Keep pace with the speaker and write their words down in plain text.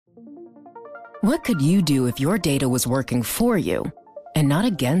What could you do if your data was working for you and not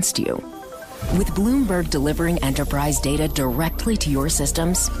against you? With Bloomberg delivering enterprise data directly to your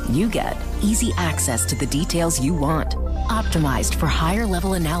systems, you get easy access to the details you want, optimized for higher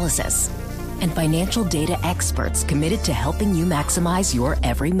level analysis, and financial data experts committed to helping you maximize your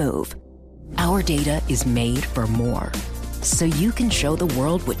every move. Our data is made for more, so you can show the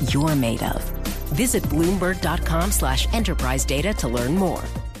world what you're made of. Visit Bloomberg.com/enterprise data to learn more.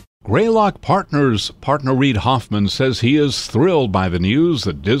 Greylock Partners partner Reid Hoffman says he is thrilled by the news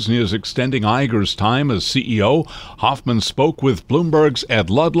that Disney is extending Iger's time as CEO. Hoffman spoke with Bloomberg's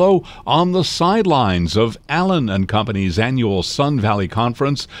Ed Ludlow on the sidelines of Allen & Company's annual Sun Valley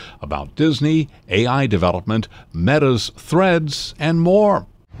conference about Disney, AI development, Meta's Threads, and more.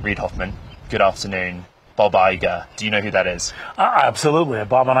 Reid Hoffman, good afternoon. Bob Iger, do you know who that is? Absolutely.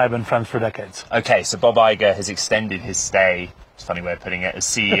 Bob and I have been friends for decades. Okay, so Bob Iger has extended his stay, it's a funny way of putting it, as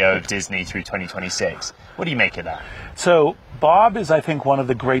CEO of Disney through 2026. What do you make of that? So Bob is, I think, one of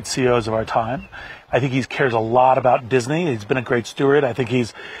the great CEOs of our time. I think he cares a lot about Disney. He's been a great steward. I think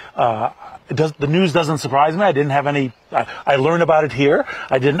he's, the news doesn't surprise me. I didn't have any, I learned about it here.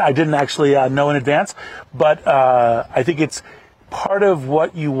 I didn't actually know in advance, but I think it's part of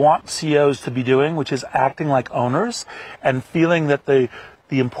what you want CEOs to be doing, which is acting like owners and feeling that the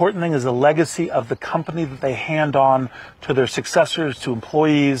important thing is the legacy of the company that they hand on to their successors, to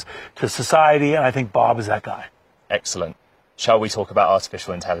employees, to society, and I think Bob is that guy. Excellent. Shall we talk about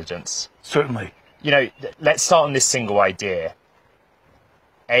artificial intelligence? Certainly. You know, let's start on this single idea.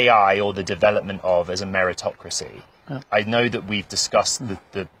 AI, or the development of, as a meritocracy. Yeah. I know that we've discussed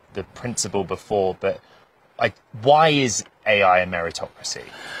the principle before, but why is AI a meritocracy?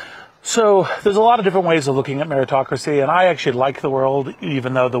 So there's a lot of different ways of looking at meritocracy, and I actually like the word,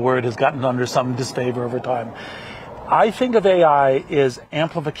 even though the word has gotten under some disfavor over time. I think of AI as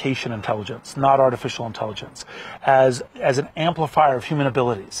amplification intelligence, not artificial intelligence, as an amplifier of human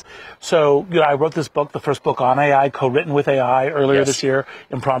abilities. So, I wrote this book, the first book on AI, co-written with AI earlier this year,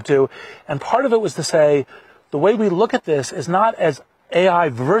 impromptu, and part of it was to say the way we look at this is not as AI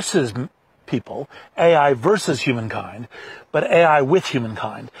versus people, AI versus humankind, but AI with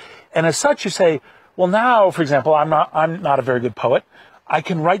humankind. And as such, you say, well, now, for example, I'm not a very good poet. I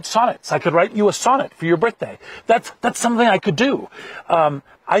can write sonnets. I could write you a sonnet for your birthday. That's something I could do.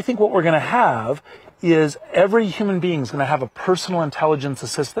 I think what we're going to have is every human being is going to have a personal intelligence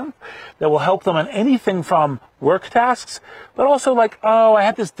assistant that will help them on anything from work tasks, but also like, oh, I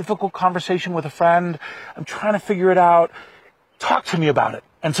had this difficult conversation with a friend. I'm trying to figure it out. Talk to me about it.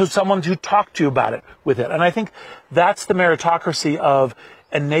 And so someone to talk to you about it with it. And I think that's the meritocracy of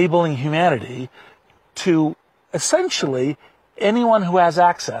enabling humanity to essentially anyone who has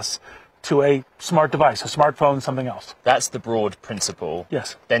access to a smart device, a smartphone, something else. That's the broad principle.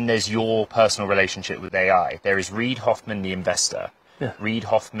 Yes. Then there's your personal relationship with AI. There is Reid Hoffman, the investor, Reid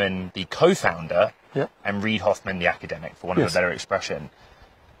Hoffman, the co-founder, and Reid Hoffman, the academic, for want of a better expression.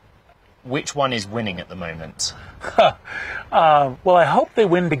 Which one is winning at the moment? Well, I hope they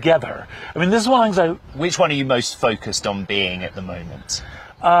win together. I mean, this is one of the things Which one are you most focused on being at the moment?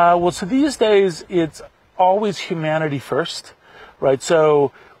 Well, so these days, it's always humanity first, right?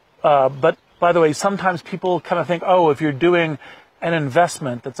 So, but by the way, sometimes people kind of think, oh, if you're doing an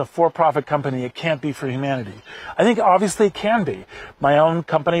investment that's a for-profit company, it can't be for humanity. I think obviously it can be. My own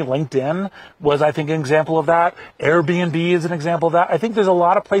company, LinkedIn, was, I think, an example of that. Airbnb is an example of that. I think there's a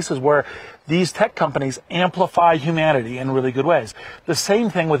lot of places where these tech companies amplify humanity in really good ways. The same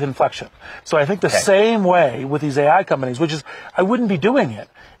thing with inflection. So I think the same way with these AI companies, which is, I wouldn't be doing it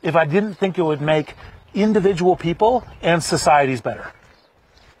if I didn't think it would make individual people and societies better.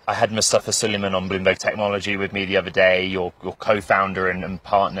 I had Mustafa Suleiman on Bloomberg Technology with me the other day, your co-founder and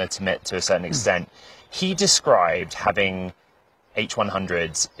partner to a certain extent. He described having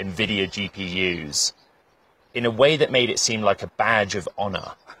H100s, NVIDIA GPUs, in a way that made it seem like a badge of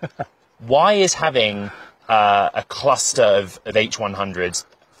honor. Why is having a cluster of H100s,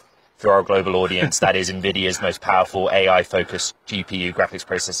 for our global audience, that is NVIDIA's most powerful AI-focused GPU, graphics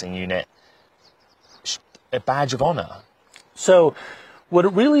processing unit, a badge of honor? So what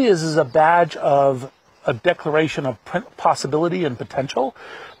it really is a badge of a declaration of possibility and potential,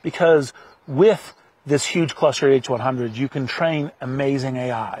 because with this huge cluster of H100s, you can train amazing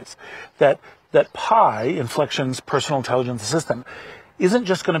AIs. That Pi, Inflection's personal intelligence assistant, isn't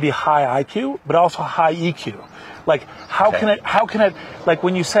just going to be high IQ, but also high EQ. Like, how can it, like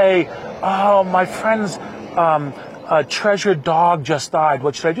when you say, oh, my friend's treasured dog just died,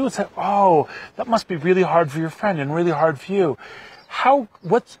 what should I do? It's say, oh, that must be really hard for your friend and really hard for you.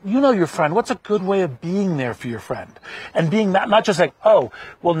 you know your friend, what's a good way of being there for your friend? And being that, not just like, oh,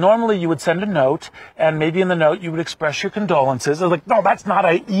 well, normally you would send a note, and maybe in the note you would express your condolences. They're like, no, that's not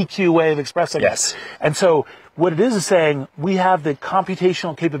an EQ way of expressing it. And so what it is saying, we have the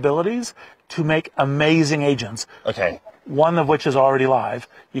computational capabilities to make amazing agents. Okay. One of which is already live.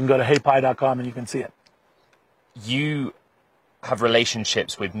 You can go to heypi.com and you can see it. You have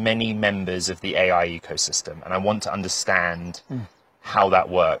relationships with many members of the AI ecosystem, and I want to understand how that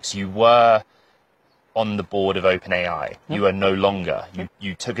works. You were on the board of OpenAI. You are no longer.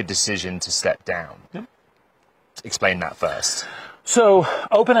 You took a decision to step down. Explain that first. So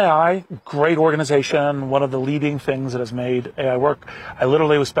OpenAI, great organization, one of the leading things that has made AI work. I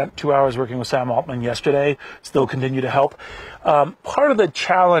literally spent 2 hours working with Sam Altman yesterday, still continue to help. Part of the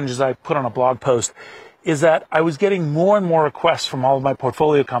challenge, as I put on a blog post, is that I was getting more and more requests from all of my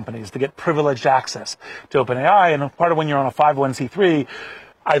portfolio companies to get privileged access to OpenAI. And part of when you're on a 501c3,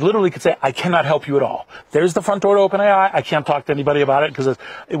 I literally could say, I cannot help you at all. There's the front door to OpenAI. I can't talk to anybody about it because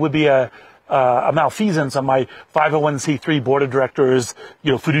it would be a malfeasance on my 501c3 board of directors,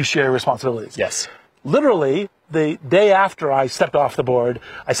 fiduciary responsibilities. Yes. Literally, the day after I stepped off the board,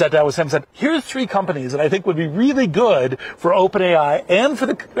 I sat down with Sam and said, here's 3 companies that I think would be really good for OpenAI and for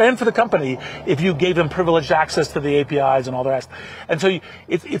the company if you gave them privileged access to the APIs and all the rest. And so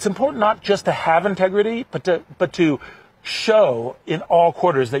it's important not just to have integrity, but to show in all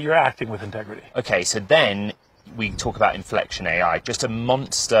quarters that you're acting with integrity. Okay, so then we talk about Inflection AI, just a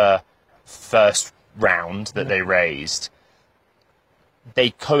monster first round that they raised. They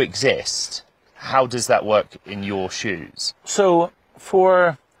coexist. How does that work in your shoes? So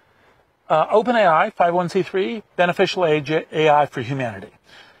for OpenAI, 501c3, beneficial AI for humanity.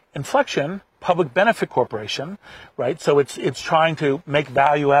 Inflection, public benefit corporation, right? So it's trying to make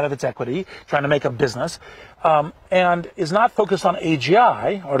value out of its equity, trying to make a business, and is not focused on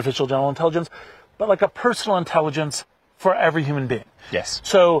AGI, artificial general intelligence, but like a personal intelligence for every human being. Yes.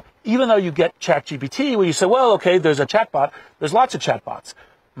 So even though you get ChatGPT, where you say, well, okay, there's a chatbot, there's lots of chatbots.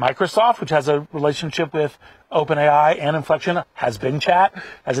 Microsoft, which has a relationship with OpenAI and Inflection, has Bing Chat,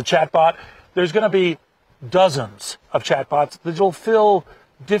 has a chatbot. There's going to be dozens of chatbots that will fill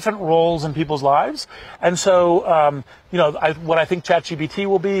different roles in people's lives. And so, what I think ChatGPT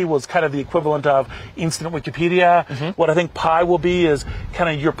will be was kind of the equivalent of instant Wikipedia. What I think Pi will be is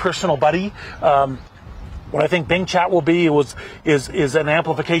kind of your personal buddy. What I think Bing Chat will be is an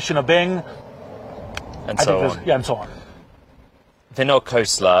amplification of Bing. And so on. Yeah, and so on. Vinod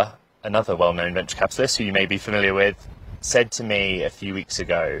Khosla, another well-known venture capitalist who you may be familiar with, said to me a few weeks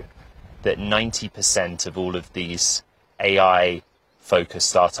ago that 90% of all of these AI-focused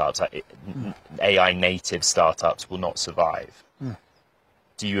startups, AI-native startups, will not survive.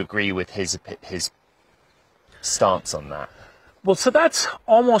 Do you agree with his stance on that? Well, so that's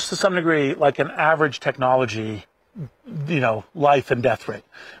almost to some degree like an average technology, life and death rate.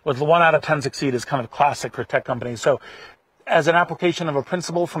 With 1 out of 10 succeed is kind of classic for tech companies. So as an application of a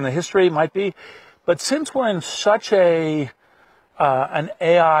principle from the history, it might be. But since we're in such an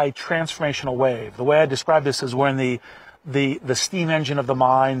AI transformational wave, the way I describe this is we're in the steam engine of the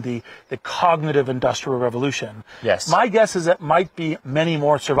mind, the cognitive industrial revolution. Yes. My guess is it might be many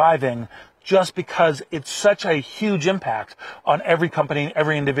more surviving just because it's such a huge impact on every company,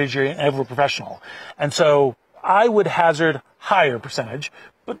 every individual, and every professional. And so I would hazard higher percentage,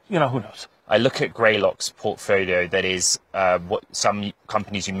 but who knows? I look at Greylock's portfolio that is what some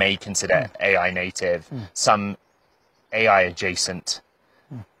companies you may consider AI native, some AI adjacent,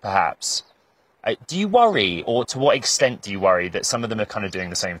 perhaps. Do you worry, or to what extent do you worry that some of them are kind of doing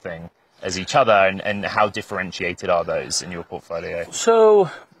the same thing as each other, and how differentiated are those in your portfolio? So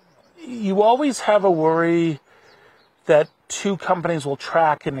you always have a worry that 2 companies will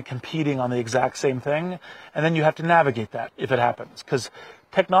track into competing on the exact same thing, and then you have to navigate that if it happens, because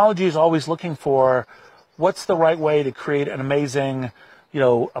technology is always looking for what's the right way to create an amazing,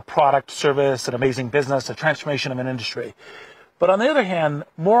 a product, service, an amazing business, a transformation of an industry. But on the other hand,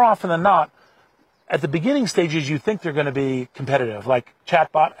 more often than not, at the beginning stages, you think they're going to be competitive, like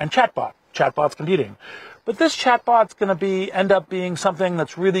chatbot and chatbot. Chatbot's competing. But this chatbot's going to end up being something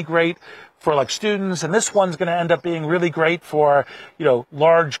that's really great for like students, and this one's going to end up being really great for,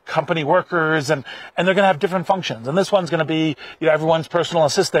 large company workers, and they're going to have different functions. And this one's going to be, everyone's personal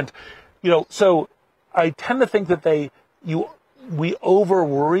assistant. So I tend to think that we over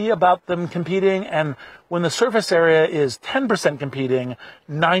worry about them competing, and when the surface area is 10% competing,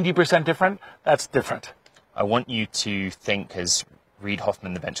 90% different, that's different. I want you to think as Reid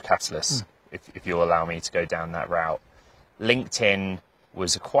Hoffman, the venture capitalist, if you'll allow me to go down that route. LinkedIn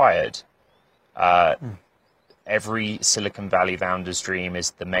was acquired. A every Silicon Valley founder's dream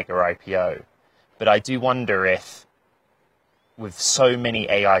is the mega IPO. But I do wonder if, with so many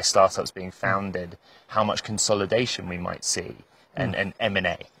AI startups being founded, how much consolidation we might see and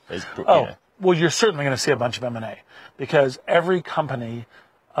M&A. Well, you're certainly going to see a bunch of M&A, because every company,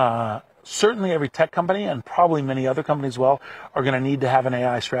 certainly every tech company, and probably many other companies as well, are going to need to have an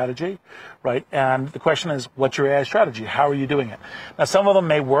AI strategy, right? And the question is, what's your AI strategy? How are you doing it? Now, some of them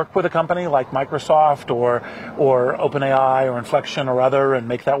may work with a company like Microsoft or OpenAI or Inflection or other and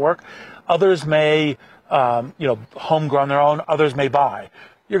make that work. Others may, homegrown their own. Others may buy.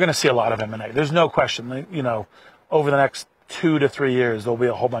 You're going to see a lot of M&A. There's no question. Over the next 2 to 3 years, there'll be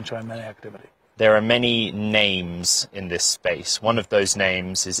a whole bunch of M&A activity. There are many names in this space. One of those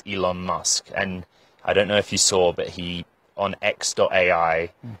names is Elon Musk. And I don't know if you saw, but he, on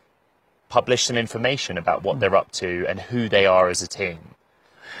X.ai, published some information about what they're up to and who they are as a team.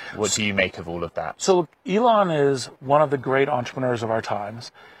 What do you make of all of that? So Elon is one of the great entrepreneurs of our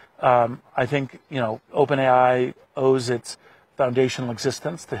times. I think, OpenAI owes its foundational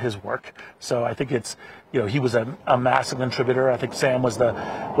existence to his work. So I think it's, he was a massive contributor. I think Sam was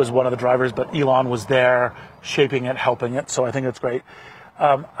one of the drivers, but Elon was there shaping it, helping it. So I think it's great.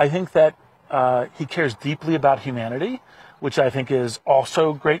 I think that he cares deeply about humanity, which I think is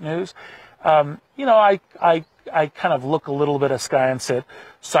also great news. I kind of look a little bit askance at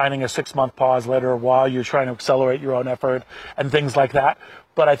signing a 6-month pause letter while you're trying to accelerate your own effort and things like that.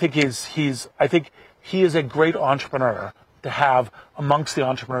 But I think he is a great entrepreneur to have amongst the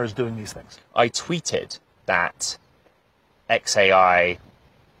entrepreneurs doing these things. I tweeted that XAI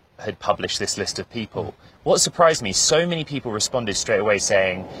had published this list of people. What surprised me, so many people responded straight away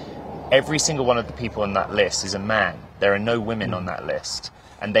saying, every single one of the people on that list is a man. There are no women on that list.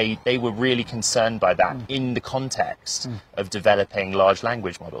 And they were really concerned by that in the context of developing large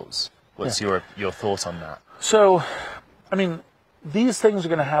language models. What's your thought on that? So, these things are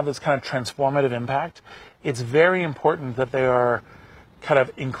going to have this kind of transformative impact. It's very important that they are kind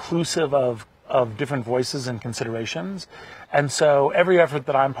of inclusive of different voices and considerations. And so every effort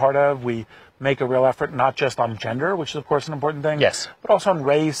that I'm part of, we make a real effort, not just on gender, which is of course an important thing, yes, but also on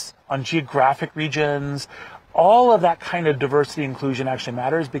race, on geographic regions. All of that kind of diversity inclusion actually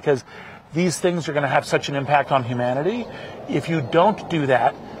matters, because these things are going to have such an impact on humanity. If you don't do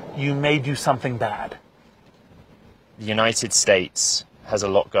that, you may do something bad. The United States has a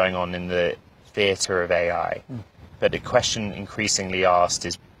lot going on in the theater of AI, but the question increasingly asked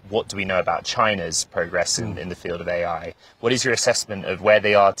is, what do we know about China's progress in the field of AI? What is your assessment of where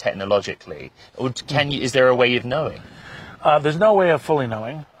they are technologically? Or is there a way of knowing? There's no way of fully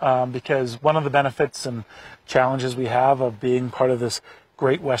knowing, because one of the benefits and challenges we have of being part of this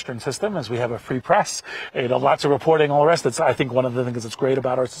great Western system is we have a free press, lots of reporting, all the rest. That's, I think, one of the things that's great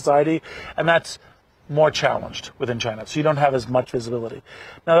about our society, and that's more challenged within China. So you don't have as much visibility.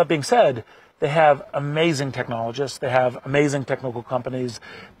 Now, that being said, they have amazing technologists. They have amazing technical companies.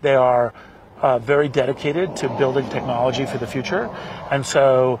 They are very dedicated to building technology for the future. And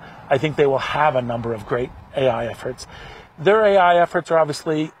so I think they will have a number of great AI efforts. Their AI efforts are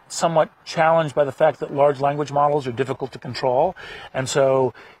obviously somewhat challenged by the fact that large language models are difficult to control. And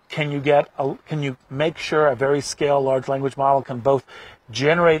so can you make sure a very scale large language model can both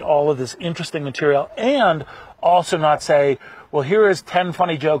generate all of this interesting material and also not say, well, here is 10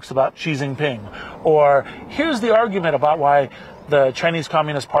 funny jokes about Xi Jinping, or here's the argument about why the Chinese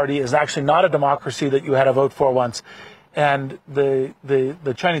Communist Party is actually not a democracy that you had to vote for once. And the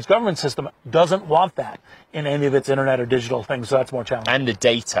Chinese government system doesn't want that in any of its internet or digital things, so that's more challenging. And the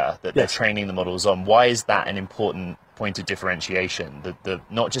data that they're training the models on, why is that an important point of differentiation?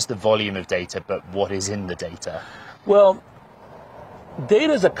 Not just the volume of data, but what is in the data? Well,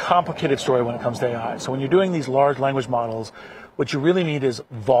 data is a complicated story when it comes to AI. So when you're doing these large language models, what you really need is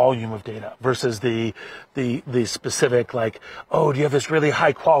volume of data versus the specific, like, oh, do you have this really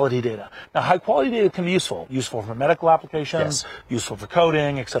high quality data? Now, high quality data can be useful for medical applications, useful for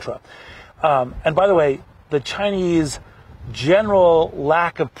coding, etc. And by the way, the Chinese general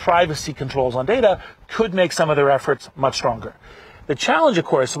lack of privacy controls on data could make some of their efforts much stronger. The challenge, of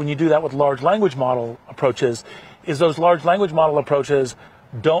course, when you do that with large language model approaches, is those large language model approaches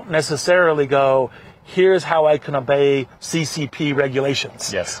don't necessarily go, here's how I can obey CCP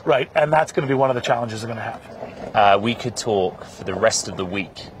regulations. Yes. Right. And that's going to be one of the challenges they're going to have. We could talk for the rest of the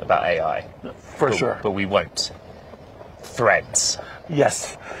week about AI. For sure. But we won't. Threads.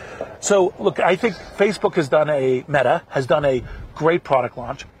 Yes. So, look, I think Facebook Meta has done a great product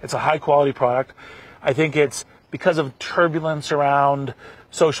launch. It's a high quality product. I think it's because of turbulence around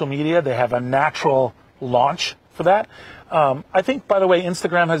social media, they have a natural launch for that. I think, by the way,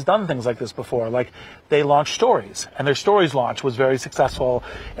 Instagram has done things like this before. Like they launched Stories, and their Stories launch was very successful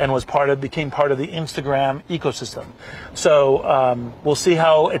and became part of the Instagram ecosystem. So we'll see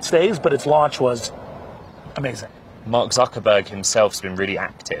how it stays, but its launch was amazing. Mark Zuckerberg himself has been really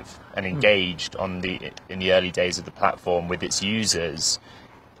active and engaged in the early days of the platform with its users.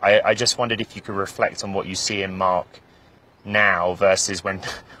 I just wondered if you could reflect on what you see in Mark now versus when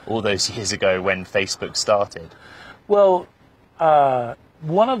all those years ago when Facebook started. Well,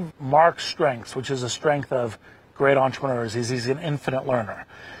 one of Mark's strengths, which is a strength of great entrepreneurs, is he's an infinite learner.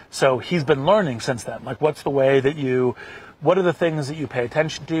 So he's been learning since then. Like, what are the things that you pay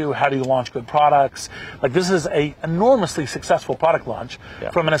attention to? How do you launch good products? Like, this is an enormously successful product launch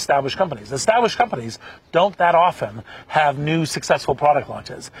from an established company. Established companies don't that often have new successful product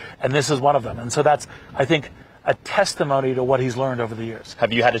launches, and this is one of them. And so that's, I think, a testimony to what he's learned over the years.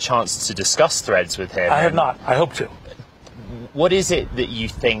 Have you had a chance to discuss Threads with him? I have not. I hope to. What is it that you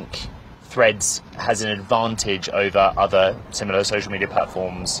think Threads has an advantage over other similar social media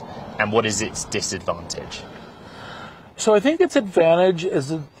platforms, and what is its disadvantage? So I think its advantage is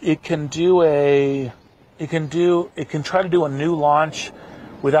that it can try to do a new launch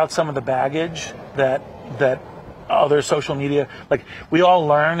without some of the baggage that other social media, like we all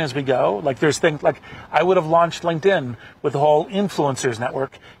learn as we go. Like there's things like I would have launched LinkedIn with the whole influencers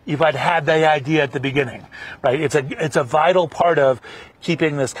network if I'd had the idea at the beginning, right? It's a vital part of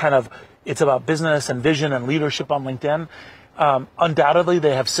keeping this kind of, it's about business and vision and leadership on LinkedIn. Undoubtedly,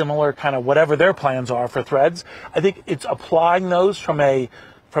 they have similar kind of whatever their plans are for Threads. I think it's applying those from a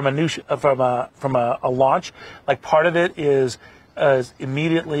launch. Like part of it is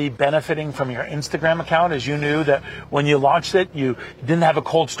immediately benefiting from your Instagram account, as you knew that when you launched it, you didn't have a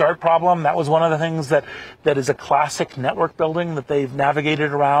cold start problem. That was one of the things that is a classic network building that they've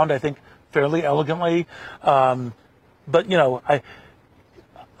navigated around, I think, fairly elegantly. But you know,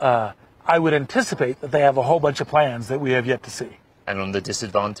 I would anticipate that they have a whole bunch of plans that we have yet to see. And on the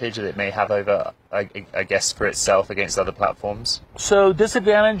disadvantage that it may have over, I guess, for itself against other platforms? So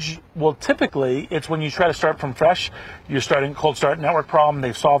disadvantage, well, typically, it's when you try to start from fresh. You're starting cold start network problem.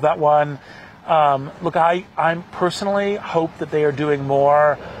 They've solved that one. Look, I personally hope that they are doing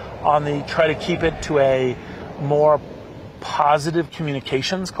more on the try to keep it to a more positive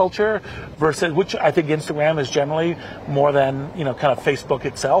communications culture versus, which I think Instagram is generally more than, you know, kind of Facebook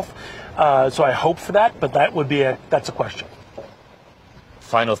itself. So I hope for that, but that's a question.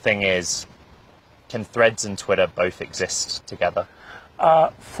 Final thing is, can Threads and Twitter both exist together?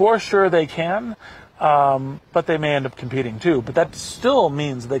 For sure they can, but they may end up competing too. But that still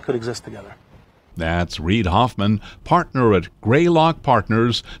means they could exist together. That's Reid Hoffman, partner at Greylock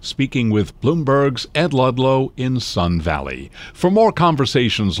Partners, speaking with Bloomberg's Ed Ludlow in Sun Valley. For more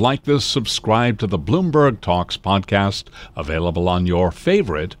conversations like this, subscribe to the Bloomberg Talks podcast, available on your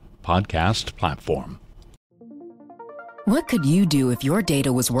favorite podcast platform. What could you do if your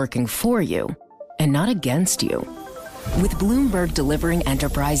data was working for you and not against you? With Bloomberg delivering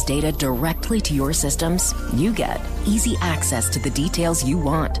enterprise data directly to your systems, you get easy access to the details you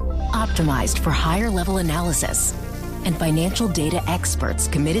want, optimized for higher-level analysis, and financial data experts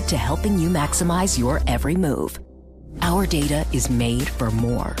committed to helping you maximize your every move. Our data is made for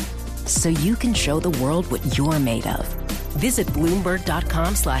more, so you can show the world what you're made of. Visit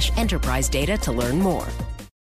Bloomberg.com/enterprise data to learn more.